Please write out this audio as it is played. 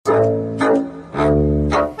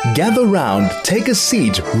Gather round, take a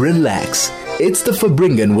seat, relax. It's the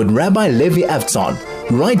Fabringen with Rabbi Levi Avtzon,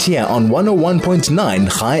 right here on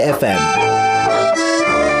 101.9 Chai FM.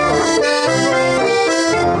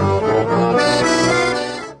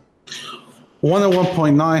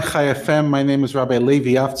 101.9 Chai FM. My name is Rabbi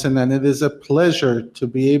Levi Avtzon, and it is a pleasure to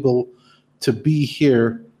be able to be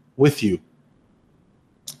here with you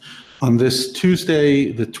on this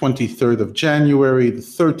Tuesday, the 23rd of January, the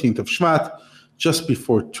 13th of Shvat, just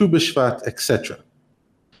before Tu B'Shvat, etc.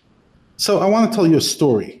 So I want to tell you a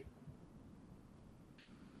story.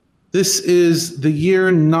 This is the year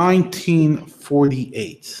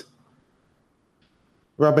 1948.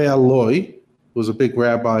 Rabbi Aloy was a big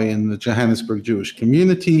rabbi in the Johannesburg Jewish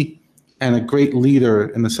community and a great leader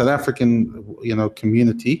in the South African,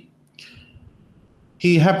 community.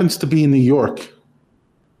 He happens to be in New York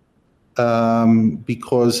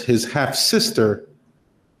because his half-sister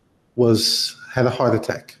had a heart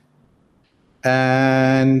attack.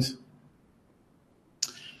 And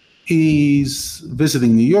he's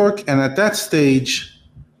visiting New York, and at that stage,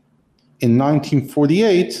 in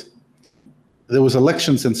 1948, there was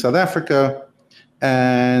elections in South Africa,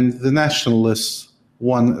 and the nationalists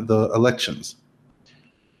won the elections.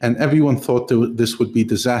 And everyone thought this would be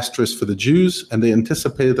disastrous for the Jews, and they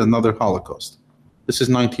anticipated another Holocaust. This is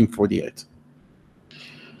 1948.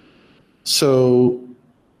 So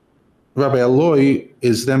Rabbi Aloy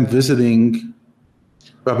is then visiting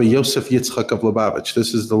Rabbi Yosef Yitzchak of Lubavitch.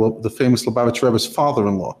 This is the famous Lubavitch Rebbe's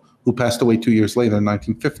father-in-law, who passed away 2 years later in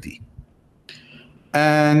 1950.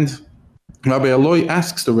 And Rabbi Aloy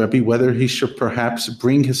asks the Rebbe whether he should perhaps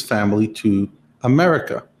bring his family to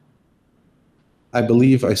America. I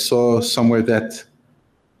believe I saw somewhere that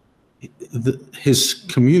his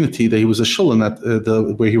community, that he was a shul in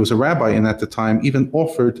where he was a rabbi in at the time, even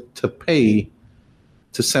offered to pay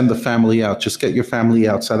to send the family out. Just get your family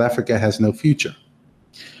out. South Africa has no future.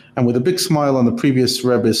 And with a big smile on the previous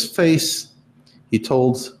Rebbe's face, he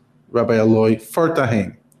told Rabbi Aloy,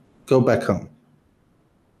 Fartaheim, go back home.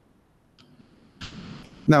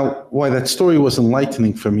 Now, why that story was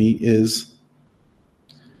enlightening for me is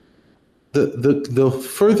the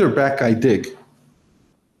further back I dig,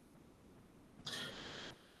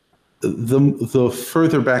 the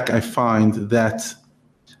further back I find that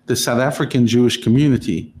the South African Jewish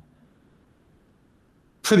community,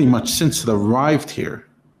 pretty much since it arrived here,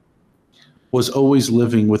 was always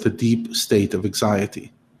living with a deep state of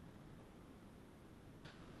anxiety.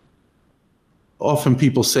 Often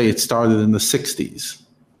people say it started in the 60s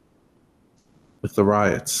with the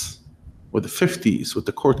riots, or the 50s with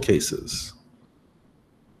the court cases,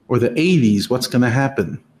 or the 80s, what's going to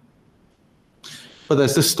happen? But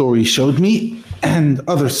as this story showed me, and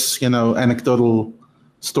others, anecdotal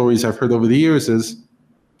stories I've heard over the years, is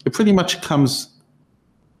it pretty much comes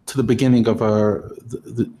to the beginning of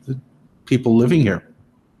the people living here.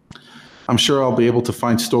 I'm sure I'll be able to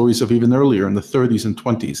find stories of even earlier in the 30s and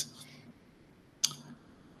 20s.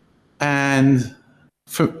 And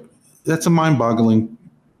that's a mind-boggling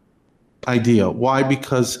idea. Why?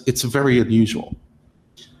 Because it's very unusual.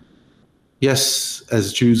 Yes,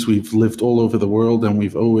 as Jews, we've lived all over the world and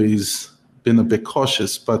we've always been a bit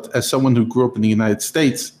cautious, but as someone who grew up in the United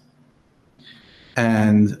States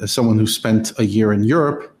and as someone who spent a year in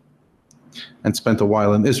Europe and spent a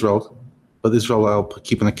while in Israel, but Israel I'll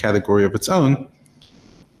keep in a category of its own,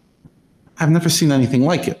 I've never seen anything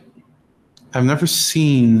like it. I've never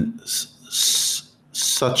seen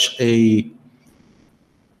such a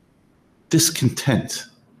discontent.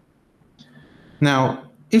 Now,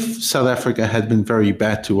 if South Africa had been very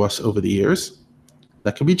bad to us over the years,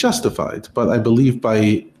 that could be justified. But I believe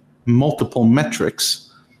by multiple metrics,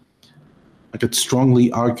 I could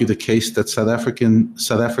strongly argue the case that South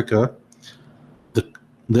Africa,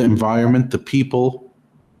 the environment, the people,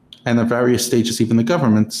 and at various stages, even the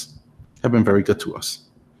governments, have been very good to us.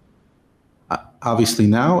 Obviously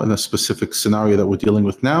now, in a specific scenario that we're dealing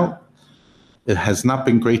with now, it has not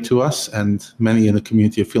been great to us, and many in the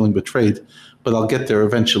community are feeling betrayed. But I'll get there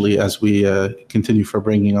eventually as we continue for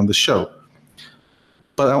bringing on the show.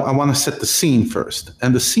 But I want to set the scene first.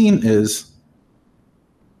 And the scene is,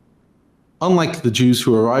 unlike the Jews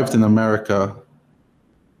who arrived in America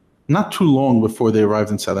not too long before they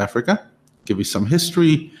arrived in South Africa, give you some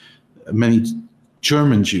history, many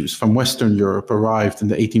German Jews from Western Europe arrived in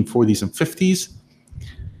the 1840s and 50s.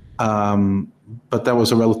 But that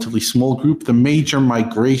was a relatively small group. The major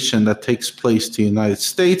migration that takes place to the United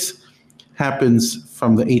States happens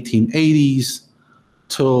from the 1880s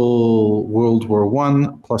till World War I,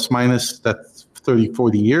 plus minus, that's 30,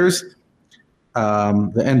 40 years.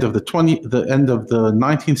 The end of the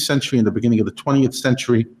 19th century and the beginning of the 20th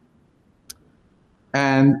century,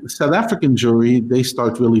 And South African Jewry, they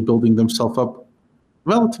start really building themselves up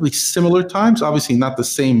relatively similar times, obviously not the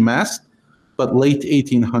same mass, but late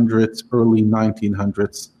 1800s, early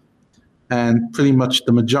 1900s. And pretty much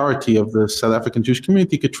the majority of the South African Jewish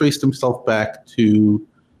community could trace themselves back to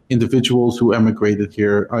individuals who emigrated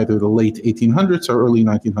here either the late 1800s or early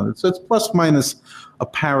 1900s. So it's plus minus a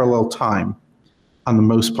parallel time on the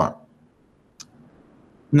most part.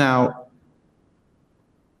 Now,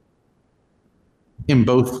 in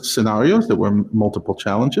both scenarios, there were multiple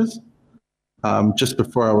challenges. Just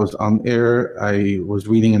before I was on air, I was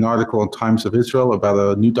reading an article in Times of Israel about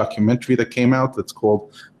a new documentary that came out that's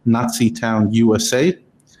called Nazi Town USA,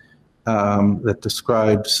 that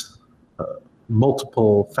describes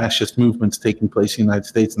multiple fascist movements taking place in the United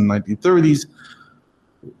States in the 1930s,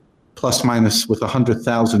 plus minus with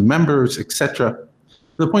 100,000 members, etc.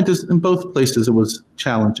 The point is, in both places, it was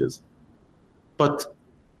challenges. But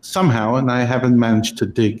somehow, and I haven't managed to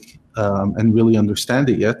dig and really understand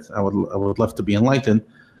it yet, I would love to be enlightened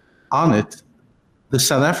on it, the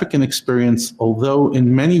South African experience, although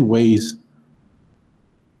in many ways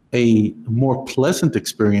a more pleasant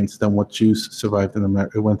experience than what Jews survived in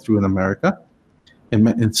America, went through in America,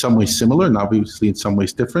 in some ways similar, and obviously in some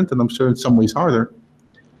ways different, and I'm sure in some ways harder,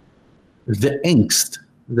 the angst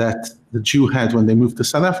that the Jew had when they moved to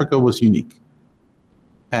South Africa was unique.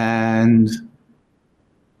 And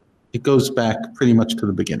it goes back pretty much to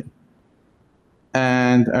the beginning.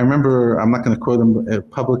 And I remember, I'm not going to quote him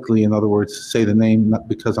publicly, in other words, say the name, not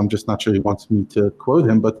because I'm just not sure he wants me to quote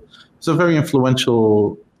him, but he's a very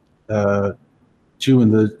influential Jew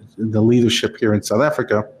in the leadership here in South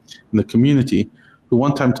Africa, in the community, who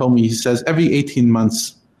one time told me, he says, every 18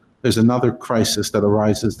 months, there's another crisis that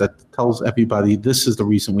arises that tells everybody this is the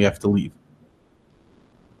reason we have to leave.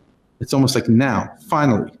 It's almost like now,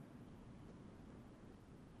 finally.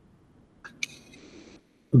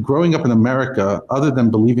 Growing up in America, other than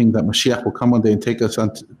believing that Mashiach will come one day and take us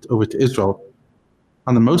over to Israel,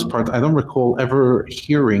 on the most part, I don't recall ever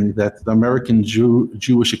hearing that the American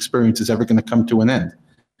Jewish experience is ever going to come to an end,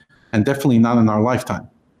 and definitely not in our lifetime.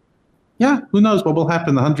 Yeah, who knows what will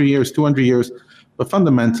happen 100 years, 200 years, but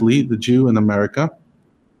fundamentally, the Jew in America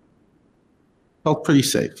felt pretty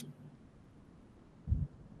safe.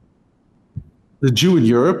 The Jew in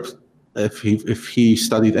Europe, if he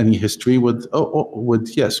studied any history, would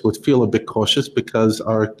feel a bit cautious because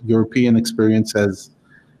our European experience has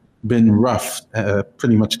been rough.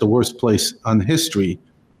 Pretty much the worst place on history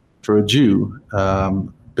for a Jew,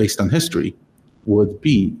 based on history, would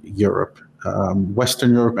be Europe.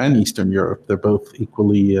 Western Europe and Eastern Europe, they're both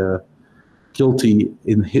equally guilty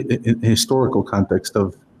in historical context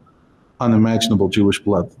of unimaginable Jewish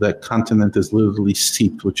blood. That continent is literally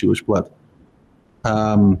seeped with Jewish blood.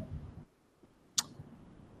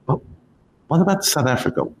 What about South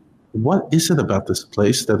Africa? What is it about this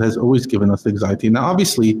place that has always given us anxiety? Now,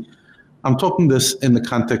 obviously, I'm talking this in the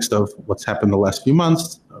context of what's happened the last few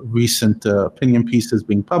months, recent opinion pieces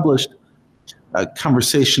being published, a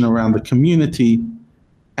conversation around the community,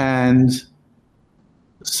 and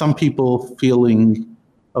some people feeling,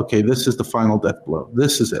 okay, this is the final death blow.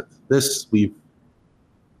 This is it. We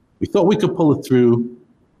thought we could pull it through,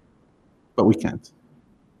 but we can't.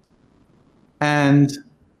 And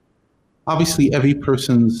obviously, every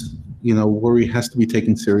person's worry has to be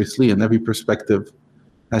taken seriously, and every perspective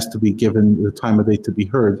has to be given the time of day to be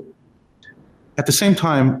heard. At the same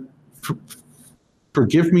time,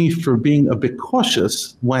 forgive me for being a bit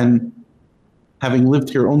cautious when, having lived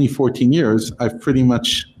here only 14 years, I've pretty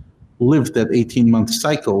much lived that 18-month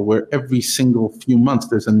cycle where every single few months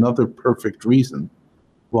there's another perfect reason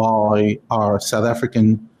why our South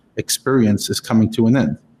African experience is coming to an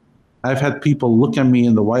end. I've had people look at me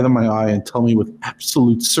in the white of my eye and tell me with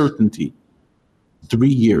absolute certainty, 3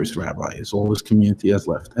 years, Rabbi, is all this community has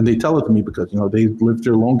left. And they tell it to me because, they've lived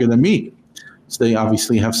here longer than me. So they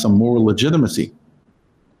obviously have some moral legitimacy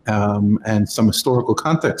and some historical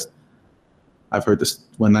context. I've heard this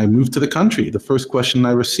when I moved to the country. The first question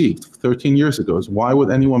I received 13 years ago is, why would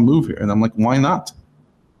anyone move here? And I'm like, why not?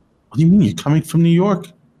 What do you mean? You're coming from New York?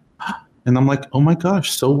 And I'm like, oh my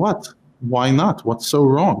gosh, so what? Why not? What's so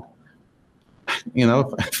wrong?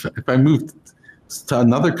 If I moved to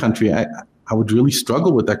another country, I would really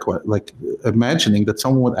struggle with that, like imagining that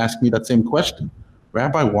someone would ask me that same question.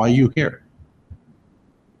 Rabbi, why are you here?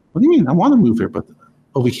 What do you mean? I want to move here, but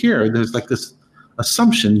over here, there's like this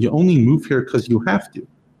assumption you only move here because you have to.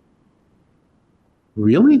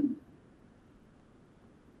 Really?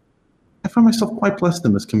 I find myself quite blessed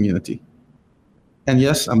in this community. And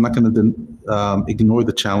yes, I'm not going to ignore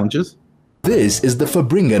the challenges. This is the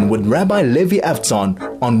Fabringen with Rabbi Levi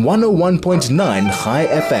Avtzon on 101.9 Chai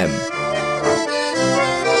FM.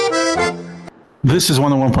 This is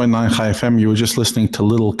 101.9 Chai FM. You were just listening to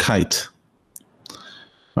Little Kite.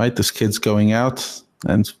 Right? This kid's going out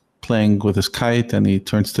and playing with his kite, and he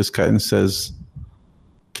turns to his kite and says,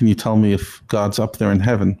 "Can you tell me if God's up there in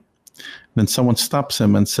heaven?" Then someone stops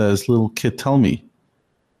him and says, "Little kid, tell me,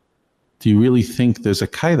 do you really think there's a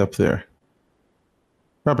kite up there?"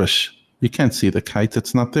 Rubbish. You can't see the kite.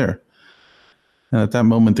 It's not there. And at that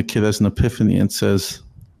moment, the kid has an epiphany and says,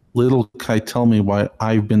 "Little kite, tell me why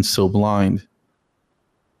I've been so blind,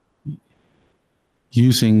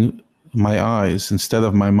 using my eyes instead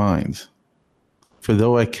of my mind. For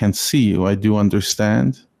though I can't see you, I do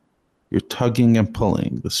understand. You're tugging and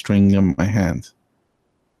pulling the string in my hand."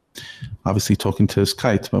 Obviously talking to his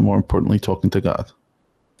kite, but more importantly, talking to God.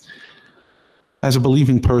 As a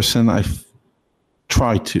believing person, I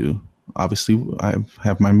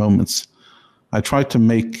have my moments. I try to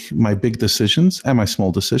make my big decisions and my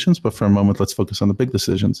small decisions, but for a moment, let's focus on the big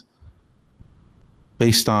decisions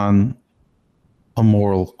based on a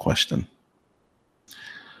moral question.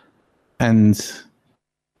 And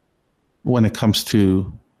when it comes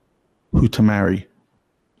to who to marry,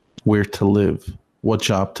 where to live, what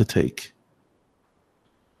job to take,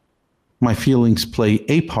 my feelings play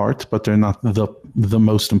a part, but they're not the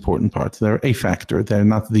most important part. They're a factor. They're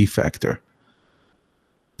not the factor.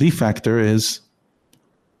 The factor is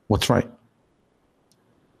what's right.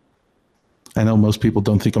 I know most people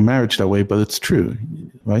don't think of marriage that way, but it's true,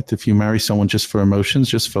 right? If you marry someone just for emotions,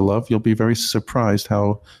 just for love, you'll be very surprised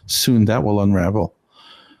how soon that will unravel.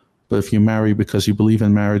 But if you marry because you believe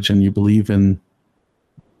in marriage and you believe in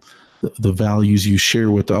the values you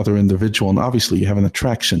share with the other individual, and obviously you have an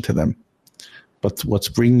attraction to them, but what's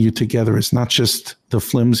bringing you together is not just the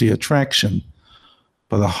flimsy attraction,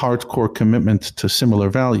 but a hardcore commitment to similar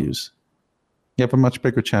values, you have a much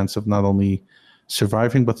bigger chance of not only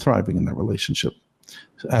surviving, but thriving in that relationship,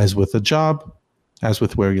 as with a job, as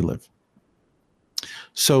with where you live.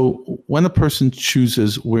 So when a person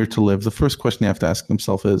chooses where to live, the first question you have to ask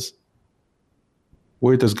themselves is,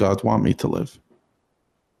 where does God want me to live?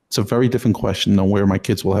 It's a very different question than where my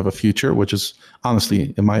kids will have a future, which is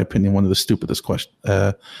honestly, in my opinion, one of the stupidest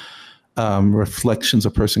reflections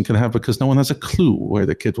a person can have, because no one has a clue where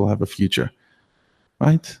the kid will have a future,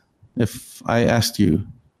 right? If I asked you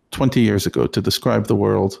 20 years ago to describe the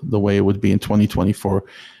world the way it would be in 2024,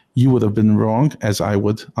 you would have been wrong, as I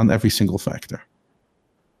would, on every single factor.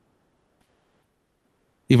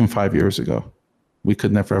 Even 5 years ago, we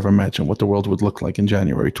could never ever imagine what the world would look like in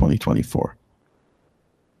January 2024.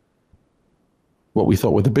 What we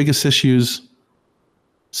thought were the biggest issues,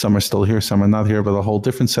 some are still here, some are not here, but a whole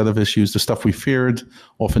different set of issues. The stuff we feared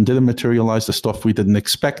often didn't materialize. The stuff we didn't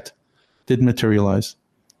expect did materialize.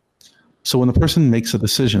 So when a person makes a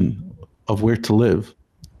decision of where to live,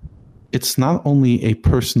 it's not only a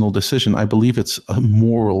personal decision. I believe it's a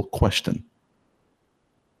moral question.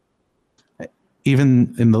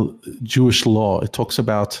 Even in the Jewish law, it talks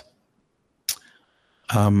about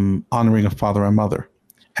honoring a father and mother.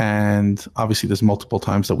 And obviously there's multiple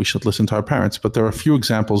times that we should listen to our parents, but there are a few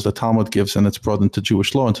examples that Talmud gives, and it's brought into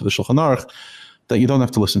Jewish law, into the Shulchan Aruch, that you don't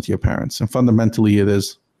have to listen to your parents. And fundamentally it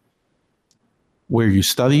is where you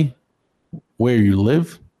study, where you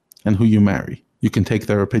live, and who you marry. You can take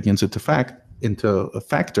their opinions into a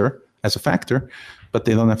factor, but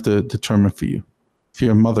they don't have to determine for you. If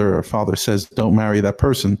your mother or father says, don't marry that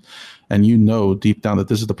person, and you know deep down that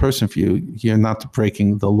this is the person for you, you're not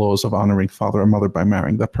breaking the laws of honoring father or mother by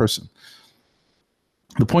marrying that person.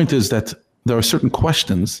 The point is that there are certain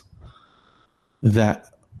questions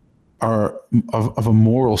that are of a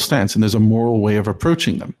moral stance, and there's a moral way of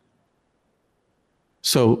approaching them.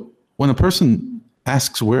 So when a person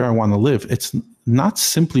asks where I want to live, it's not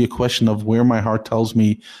simply a question of where my heart tells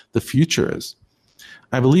me the future is.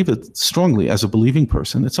 I believe it strongly as a believing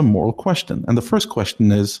person. It's a moral question. And the first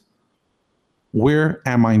question is, where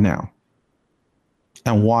am I now?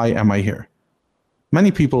 And why am I here?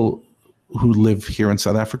 Many people who live here in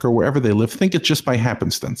South Africa, or wherever they live, think it's just by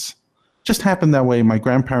happenstance. Just happened that way. My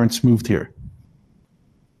grandparents moved here.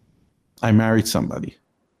 I married somebody.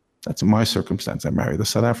 That's my circumstance. I married a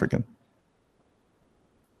South African.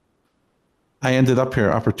 I ended up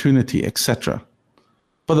here, opportunity, etc.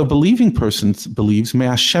 But a believing person believes, "Me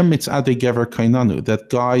Hashem mitzadei gever kainanu," that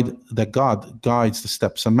God guides the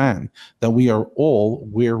steps of man, that we are all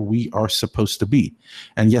where we are supposed to be.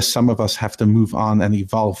 And yes, some of us have to move on and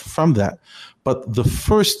evolve from that. But the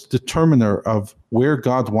first determiner of where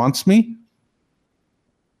God wants me,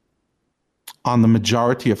 on the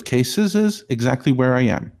majority of cases, is exactly where I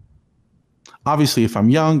am. Obviously, if I'm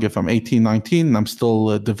young, if I'm 18, 19, and I'm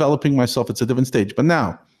still developing myself, it's a different stage. But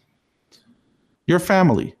now, your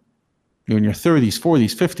family, you're in your 30s,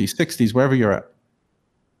 40s, 50s, 60s, wherever you're at.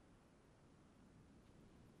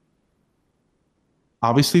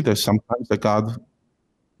 Obviously, there's sometimes that God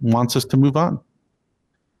wants us to move on.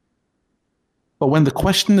 But when the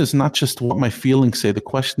question is not just what my feelings say, the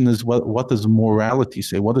question is what does morality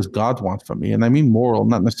say? What does God want from me? And I mean moral,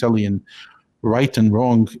 not necessarily in right and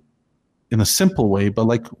wrong in a simple way, but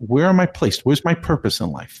like, where am I placed? Where's my purpose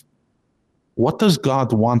in life? What does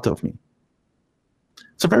God want of me?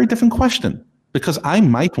 It's a very different question, because I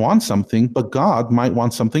might want something, but God might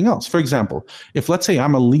want something else. For example, if let's say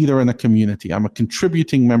I'm a leader in a community, I'm a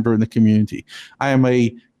contributing member in the community, I am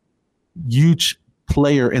a huge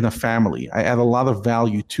player in a family, I add a lot of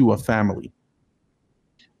value to a family,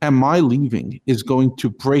 and my leaving is going to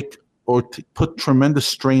break or to put tremendous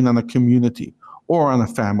strain on a community or on a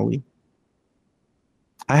family,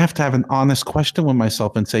 I have to have an honest question with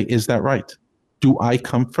myself and say, is that right? Do I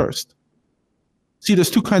come first? See,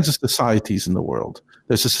 there's two kinds of societies in the world.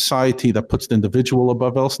 There's a society that puts the individual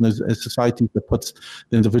above else, and there's a society that puts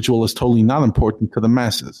the individual as totally not important to the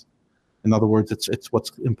masses. In other words, it's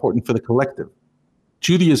what's important for the collective.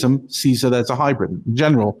 Judaism sees it as a hybrid. In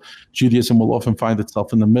general, Judaism will often find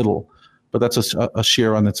itself in the middle, but that's a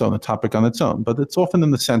share on its own, a topic on its own. But it's often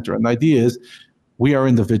in the center. And the idea is we are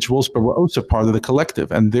individuals, but we're also part of the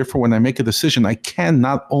collective. And therefore, when I make a decision, I can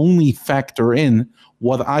not only factor in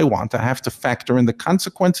what I want, I have to factor in the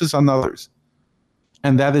consequences on others.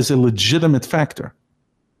 And that is a legitimate factor.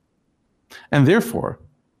 And therefore,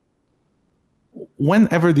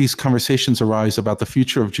 whenever these conversations arise about the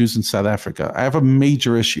future of Jews in South Africa, I have a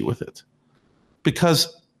major issue with it.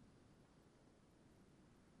 Because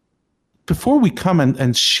before we come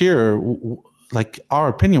and share like our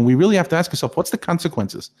opinion, we really have to ask ourselves, what's the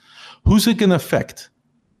consequences? Who's it going to affect?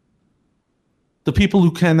 The people who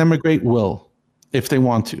can emigrate will, if they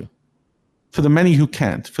want to. For the many who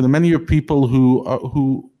can't, for the many of people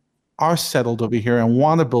who are settled over here and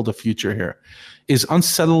want to build a future here, is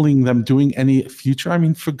unsettling them doing any future? I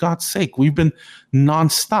mean, for God's sake, we've been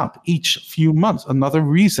nonstop each few months. Another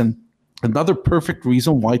reason, another perfect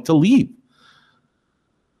reason why to leave.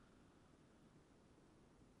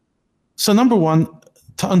 So number one,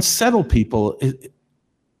 to unsettle people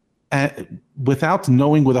without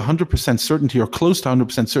knowing with 100% certainty or close to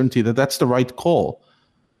 100% certainty that that's the right call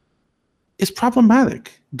is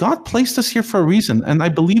problematic. God placed us here for a reason. And I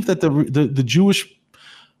believe that the Jewish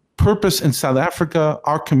purpose in South Africa,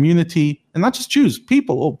 our community, and not just Jews,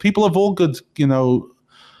 people of all good,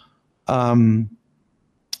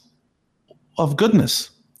 of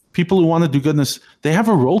goodness, people who want to do goodness, they have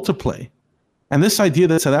a role to play. And this idea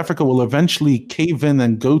that South Africa will eventually cave in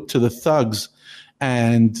and go to the thugs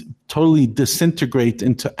and totally disintegrate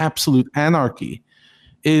into absolute anarchy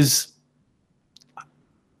is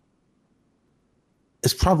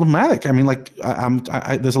problematic. I mean, like,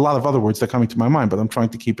 there's a lot of other words that are coming to my mind, but I'm trying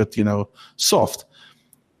to keep it, soft.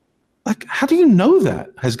 Like, how do you know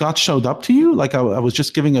that? Has God showed up to you? Like, I was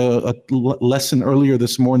just giving a lesson earlier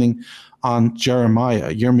this morning on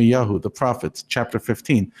Yirmiyahu, the prophet, chapter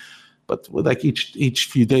 15. But like each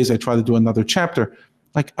few days, I try to do another chapter.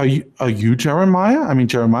 Like, are you Jeremiah? I mean,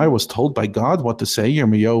 Jeremiah was told by God what to say.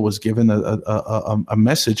 Yirmiyahu was given a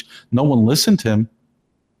message. No one listened to him.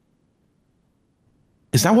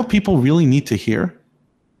 Is that what people really need to hear?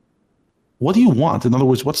 What do you want? In other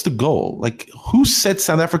words, what's the goal? Like, who said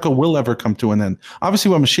South Africa will ever come to an end?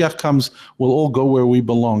 Obviously, when Mashiach comes, we'll all go where we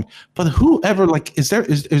belong. But whoever, like, is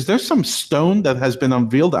there some stone that has been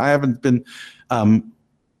unveiled I haven't been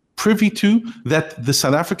privy to, that the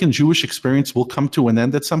South African Jewish experience will come to an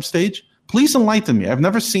end at some stage? Please enlighten me. I've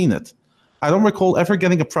never seen it. I don't recall ever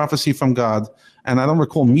getting a prophecy from God, and I don't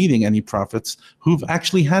recall meeting any prophets who've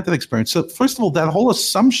actually had that experience. So first of all, that whole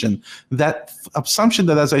assumption that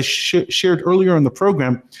as I shared earlier in the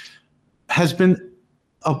program, has been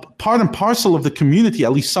a part and parcel of the community,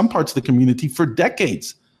 at least some parts of the community, for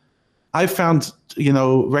decades. I've found,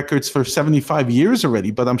 records for 75 years already,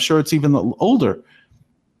 but I'm sure it's even older.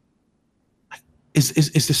 Is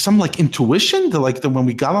there some like intuition that when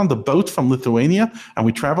we got on the boat from Lithuania and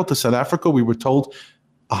we traveled to South Africa, we were told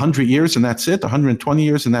 100 years and that's it, 120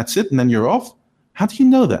 years and that's it, and then you're off? How do you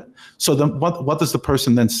know that? So then what does the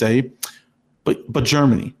person then say? But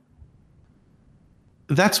Germany.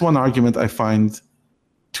 That's one argument I find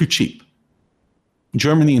too cheap.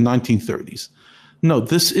 Germany in 1930s. No,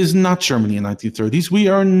 this is not Germany in 1930s. We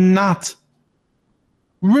are not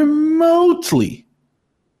remotely,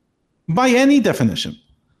 by any definition,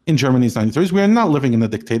 in Germany's 1930s. We are not living in a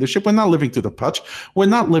dictatorship. We're not living through the Putsch. We're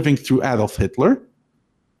not living through Adolf Hitler.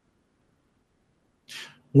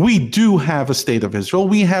 We do have a state of Israel.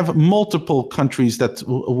 We have multiple countries that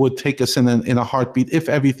would take us in a heartbeat if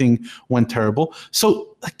everything went terrible.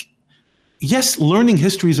 So, yes, learning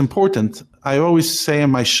history is important. I always say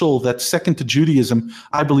in my shul that second to Judaism,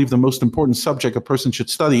 I believe the most important subject a person should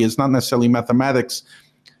study is not necessarily mathematics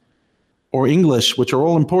or English, which are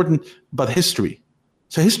all important, but history.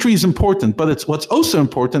 So history is important, but what's also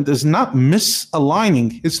important is not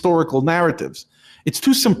misaligning historical narratives. It's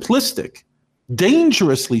too simplistic.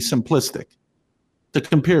 Dangerously simplistic to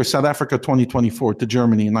compare South Africa 2024 to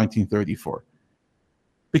Germany in 1934,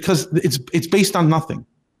 because it's based on nothing.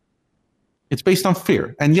 It's based on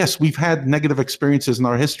fear. And yes, we've had negative experiences in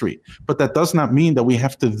our history, but that does not mean that we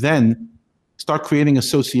have to then start creating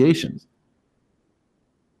associations.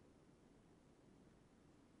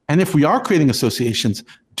 And if we are creating associations,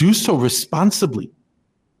 do so responsibly.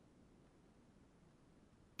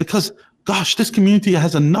 Because, gosh, this community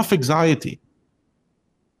has enough anxiety.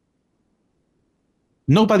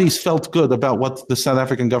 Nobody's felt good about what the South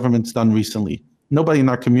African government's done recently. Nobody in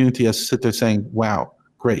our community has sit there saying, wow,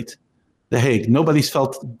 great. The Hague. Nobody's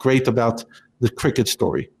felt great about the cricket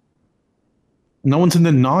story. No one's in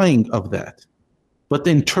denying of that. But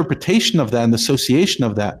the interpretation of that and the association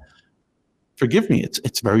of that, forgive me,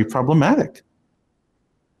 it's very problematic.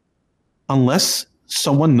 Unless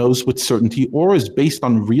someone knows with certainty or is based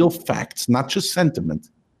on real facts, not just sentiment,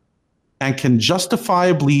 and can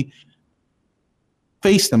justifiably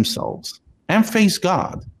face themselves and face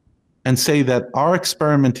God and say that our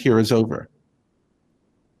experiment here is over.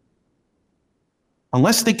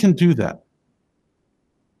 Unless they can do that,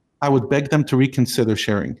 I would beg them to reconsider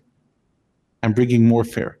sharing and bringing more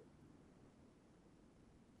fair.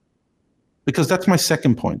 Because that's my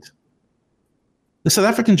second point. The South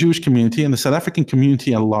African Jewish community and the South African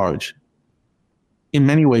community at large, in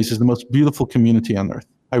many ways, is the most beautiful community on earth.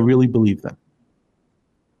 I really believe that.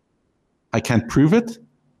 I can't prove it,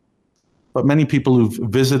 but many people who've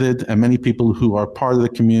visited and many people who are part of the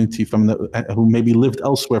community who maybe lived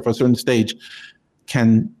elsewhere for a certain stage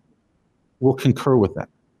will concur with that.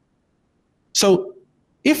 So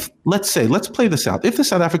let's play this out. If the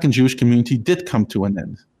South African Jewish community did come to an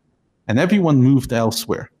end and everyone moved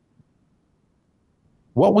elsewhere,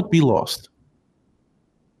 what would be lost?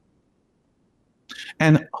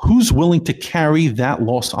 And who's willing to carry that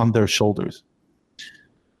loss on their shoulders?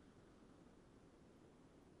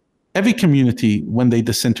 Every community, when they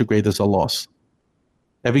disintegrate, is a loss.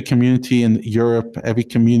 Every community in Europe, every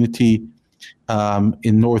community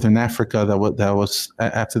in Northern Africa that was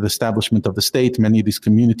after the establishment of the state, many of these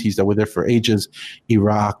communities that were there for ages,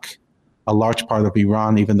 Iraq, a large part of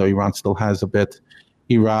Iran, even though Iran still has a bit,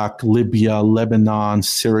 Iraq, Libya, Lebanon,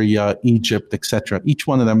 Syria, Egypt, etc. Each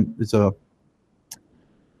one of them is a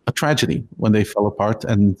tragedy when they fell apart,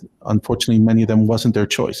 and unfortunately many of them wasn't their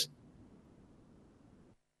choice.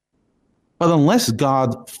 But unless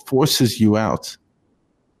God forces you out,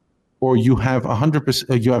 or you have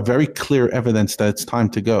 100%, you have very clear evidence that it's time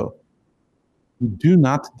to go, you do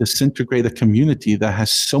not disintegrate a community that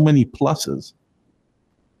has so many pluses,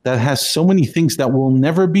 that has so many things that will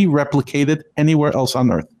never be replicated anywhere else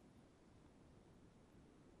on earth.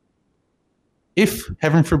 If,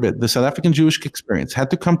 heaven forbid, the South African Jewish experience had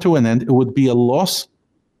to come to an end, it would be a loss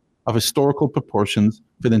of historical proportions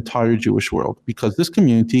for the entire Jewish world, because this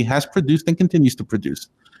community has produced and continues to produce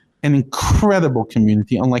an incredible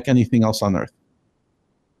community unlike anything else on earth.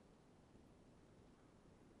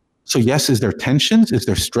 So yes, is there tensions? Is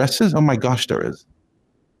there stresses? Oh my gosh, there is.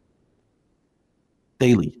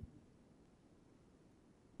 Daily.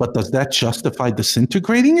 But does that justify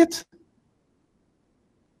disintegrating it?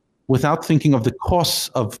 Without thinking of the costs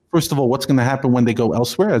of, first of all, what's going to happen when they go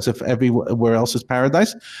elsewhere, as if everywhere else is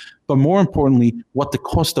paradise, but more importantly, what the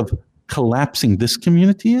cost of collapsing this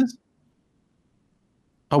community is?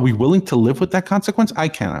 Are we willing to live with that consequence? I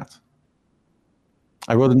cannot.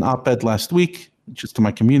 I wrote an op-ed last week, just to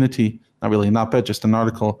my community, not really an op-ed, just an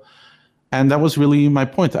article, and that was really my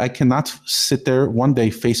point. I cannot sit there one day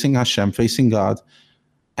facing Hashem, facing God,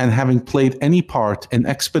 and having played any part in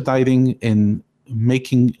expediting, in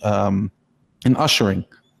making, in ushering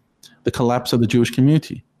the collapse of the Jewish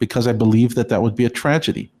community, because I believe that would be a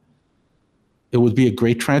tragedy. It would be a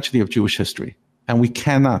great tragedy of Jewish history. And we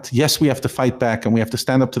cannot. Yes, we have to fight back, and we have to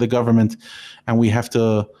stand up to the government, and we have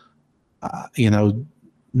to,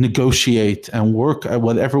 negotiate and work at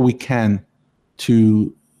whatever we can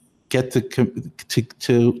to get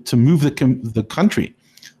to move the country,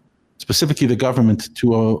 specifically the government,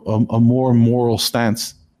 to a more moral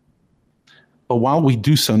stance. But while we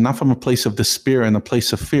do so, not from a place of despair and a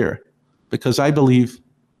place of fear, because I believe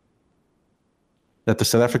that the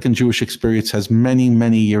South African Jewish experience has many,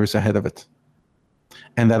 many years ahead of it,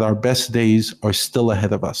 and that our best days are still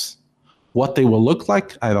ahead of us. What they will look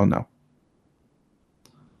like, I don't know.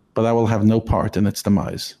 But I will have no part in its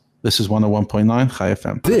demise. This is 101.9 Chai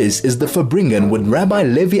FM. This is the Fabringen with Rabbi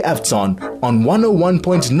Levi Avtzon on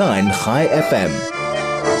 101.9 Chai FM.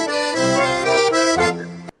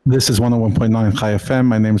 This is 101.9 Chai FM.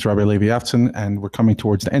 My name is Rabbi Levi Avtzon, and we're coming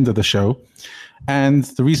towards the end of the show. And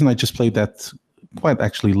the reason I just played that quite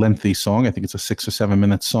actually lengthy song, I think it's a 6 or 7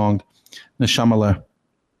 minute song, Neshamala,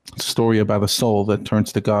 story about a soul that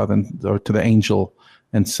turns to God or to the angel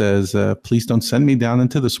and says, please don't send me down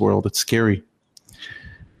into this world. It's scary.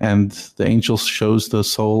 And the angel shows the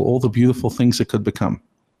soul all the beautiful things it could become.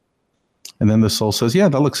 And then the soul says, yeah,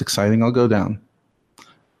 that looks exciting. I'll go down.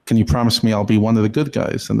 Can you promise me I'll be one of the good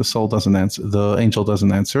guys? And the soul doesn't answer. The angel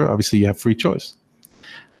doesn't answer. Obviously, you have free choice.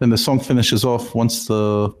 Then the song finishes off once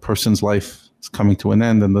the person's life is coming to an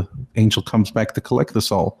end and the angel comes back to collect the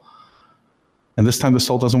soul. And this time the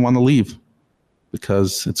soul doesn't want to leave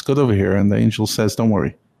because it's good over here. And the angel says, don't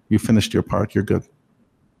worry. You finished your part. You're good.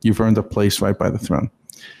 You've earned a place right by the throne.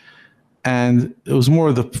 And it was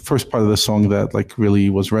more the first part of the song that really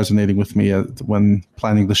was resonating with me when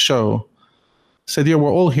planning the show. I said, yeah,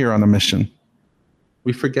 we're all here on a mission.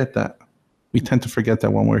 We forget that. We tend to forget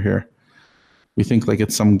that when we're here. We think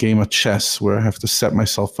it's some game of chess where I have to set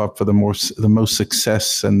myself up for the most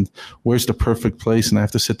success and where's the perfect place, and I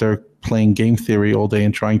have to sit there playing game theory all day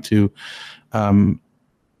and trying to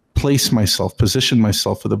place myself, position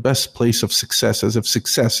myself for the best place of success, as if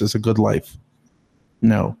success is a good life.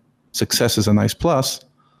 No, success is a nice plus.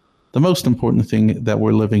 The most important thing that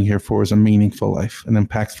we're living here for is a meaningful life, an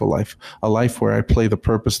impactful life, a life where I play the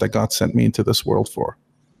purpose that God sent me into this world for,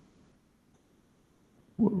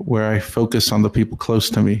 where I focus on the people close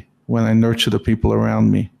to me, when I nurture the people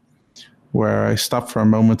around me, where I stop for a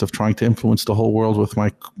moment of trying to influence the whole world with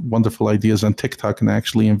my wonderful ideas on TikTok and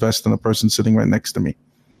actually invest in the person sitting right next to me.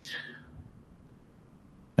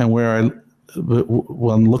 And where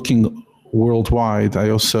when looking worldwide, I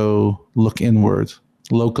also look inward,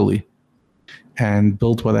 locally, and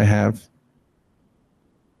build what I have.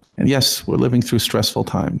 And yes, we're living through stressful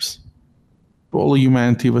times. For all of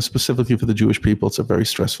humanity, but specifically for the Jewish people, it's a very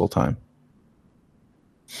stressful time.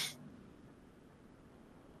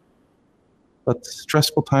 But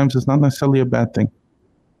stressful times is not necessarily a bad thing.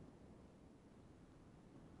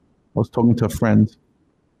 I was talking to a friend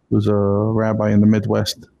who's a rabbi in the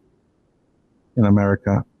Midwest in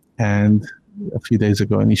America, and a few days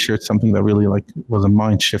ago, and he shared something that really was a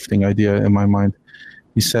mind-shifting idea in my mind.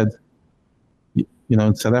 He said,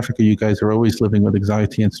 in South Africa, you guys are always living with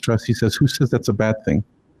anxiety and stress. He says, who says that's a bad thing?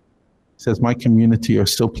 He says, my community are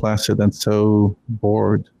so placid and so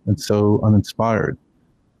bored and so uninspired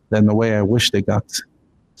that in a way I wish they got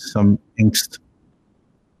some angst.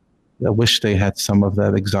 I wish they had some of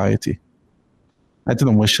that anxiety. I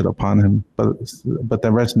didn't wish it upon him, but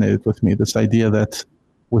that resonated with me, this idea that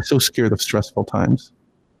we're so scared of stressful times.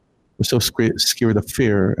 We're so scared of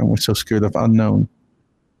fear, and we're so scared of unknown.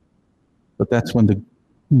 But that's when the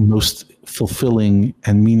most fulfilling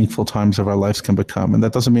and meaningful times of our lives can become. And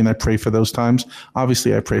that doesn't mean I pray for those times.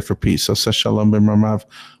 Obviously, I pray for peace. So, says Shalom b'mramav,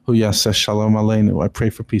 hu yaseh Shalom aleinu. I pray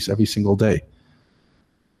for peace every single day.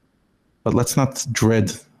 But let's not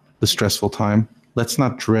dread the stressful time. Let's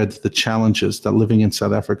not dread the challenges that living in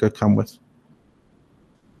South Africa come with.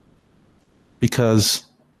 Because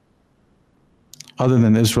other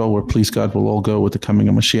than Israel, where please God will all go with the coming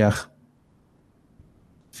of Mashiach,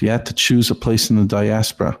 if you had to choose a place in the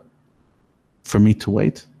diaspora for me to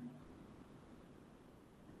wait,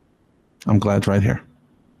 I'm glad right here.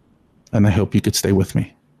 And I hope you could stay with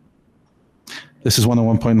me. This is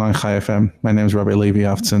 101.9 Chai FM. My name is Rabbi Levi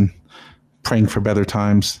Avtzon, praying for better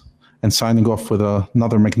times and signing off with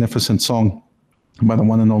another magnificent song by the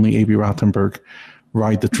one and only A.B. Rothenberg,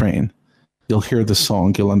 Ride the Train. You'll hear the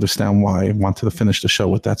song. You'll understand why I wanted to finish the show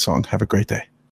with that song. Have a great day.